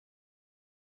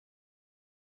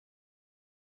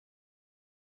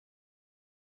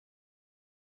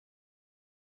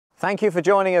Thank you for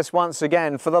joining us once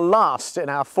again for the last in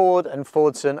our Ford and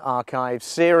Fordson Archive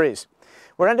series.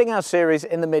 We're ending our series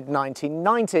in the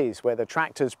mid-1990s, where the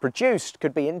tractors produced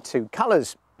could be in two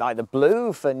colours, either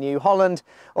blue for New Holland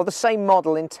or the same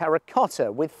model in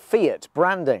terracotta with Fiat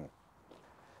branding.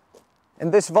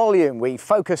 In this volume we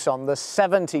focus on the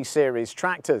 70 series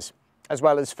tractors, as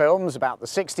well as films about the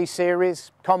 60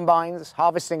 series, combines,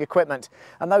 harvesting equipment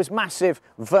and those massive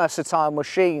versatile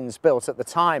machines built at the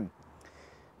time.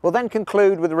 We'll then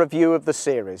conclude with a review of the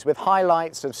series, with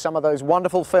highlights of some of those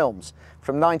wonderful films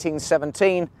from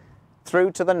 1917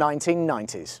 through to the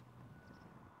 1990s.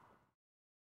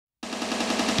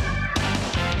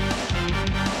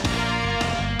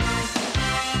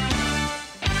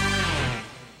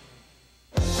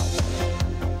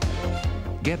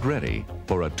 Get ready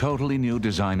for a totally new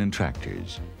design in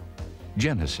tractors.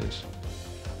 Genesis.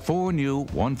 4 new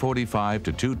 145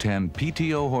 to 210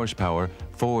 PTO horsepower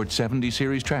Ford 70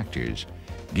 series tractors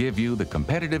give you the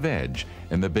competitive edge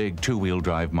in the big two-wheel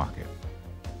drive market.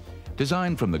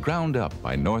 Designed from the ground up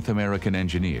by North American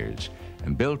engineers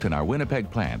and built in our Winnipeg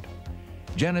plant,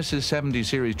 Genesis 70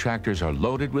 series tractors are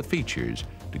loaded with features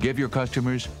to give your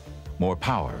customers more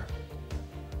power,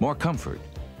 more comfort,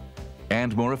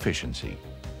 and more efficiency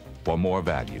for more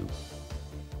value.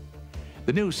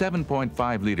 The new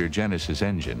 7.5-liter Genesis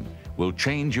engine will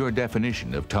change your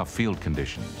definition of tough field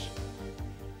conditions.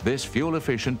 This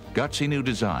fuel-efficient, gutsy new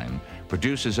design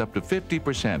produces up to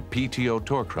 50% PTO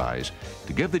torque rise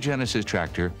to give the Genesis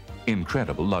tractor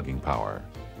incredible lugging power.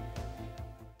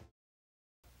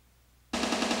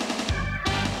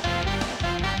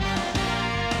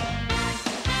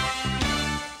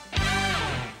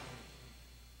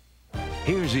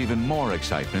 Here's even more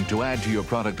excitement to add to your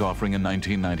product offering in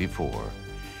 1994.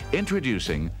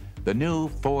 Introducing the new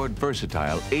Ford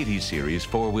Versatile 80 series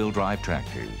four-wheel drive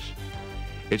tractors.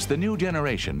 It's the new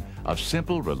generation of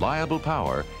simple, reliable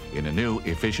power in a new,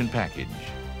 efficient package.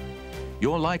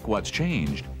 You'll like what's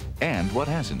changed and what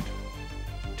hasn't.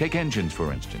 Take engines,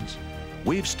 for instance.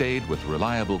 We've stayed with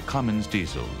reliable Cummins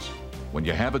diesels. When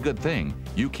you have a good thing,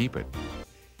 you keep it.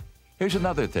 Here's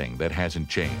another thing that hasn't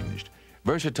changed.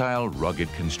 Versatile,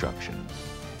 rugged construction.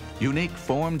 Unique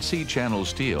formed C-channel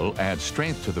steel adds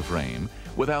strength to the frame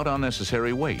without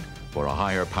unnecessary weight for a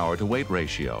higher power-to-weight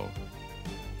ratio.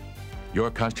 Your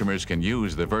customers can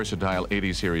use the Versatile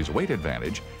 80 series weight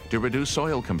advantage to reduce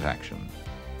soil compaction.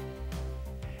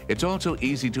 It's also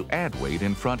easy to add weight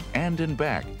in front and in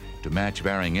back to match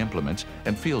varying implements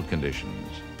and field conditions.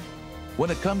 When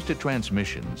it comes to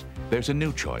transmissions, there's a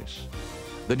new choice.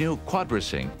 The new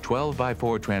QuadraSync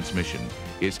 12x4 transmission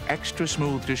is extra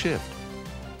smooth to shift,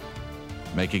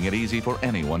 making it easy for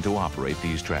anyone to operate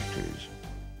these tractors.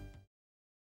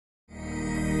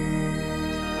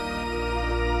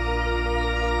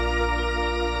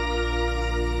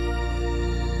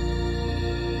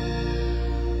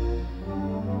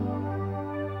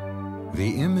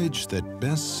 The image that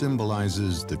best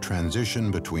symbolizes the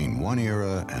transition between one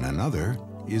era and another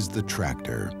is the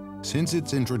tractor. Since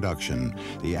its introduction,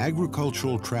 the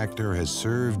agricultural tractor has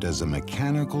served as a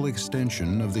mechanical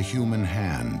extension of the human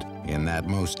hand in that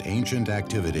most ancient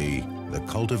activity, the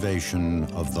cultivation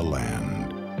of the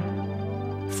land.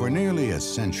 For nearly a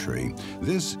century,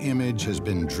 this image has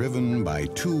been driven by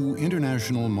two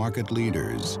international market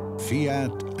leaders,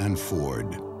 Fiat and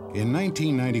Ford. In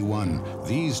 1991,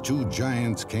 these two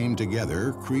giants came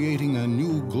together, creating a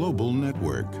new global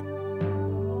network.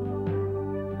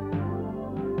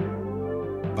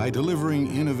 By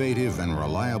delivering innovative and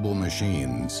reliable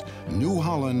machines, New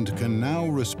Holland can now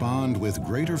respond with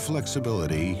greater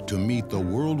flexibility to meet the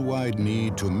worldwide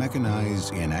need to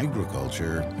mechanize in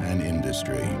agriculture and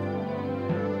industry.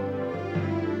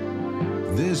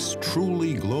 This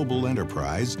truly global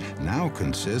enterprise now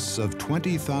consists of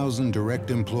 20,000 direct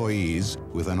employees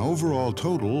with an overall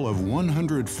total of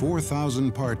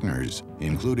 104,000 partners,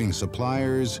 including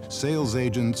suppliers, sales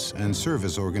agents, and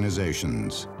service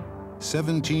organizations.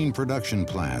 17 production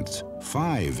plants,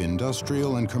 5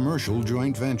 industrial and commercial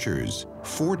joint ventures,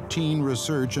 14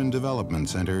 research and development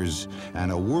centers,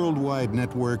 and a worldwide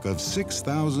network of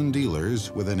 6,000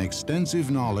 dealers with an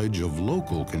extensive knowledge of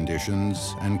local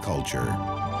conditions and culture.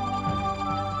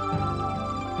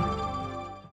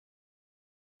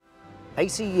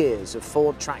 "80 years of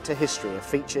Ford tractor history are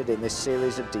featured in this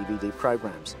series of DVD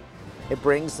programs. It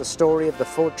brings the story of the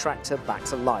Ford tractor back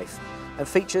to life and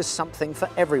features something for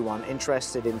everyone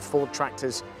interested in Ford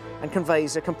tractors and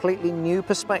conveys a completely new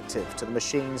perspective to the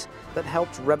machines that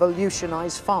helped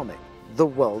revolutionize farming the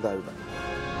world over.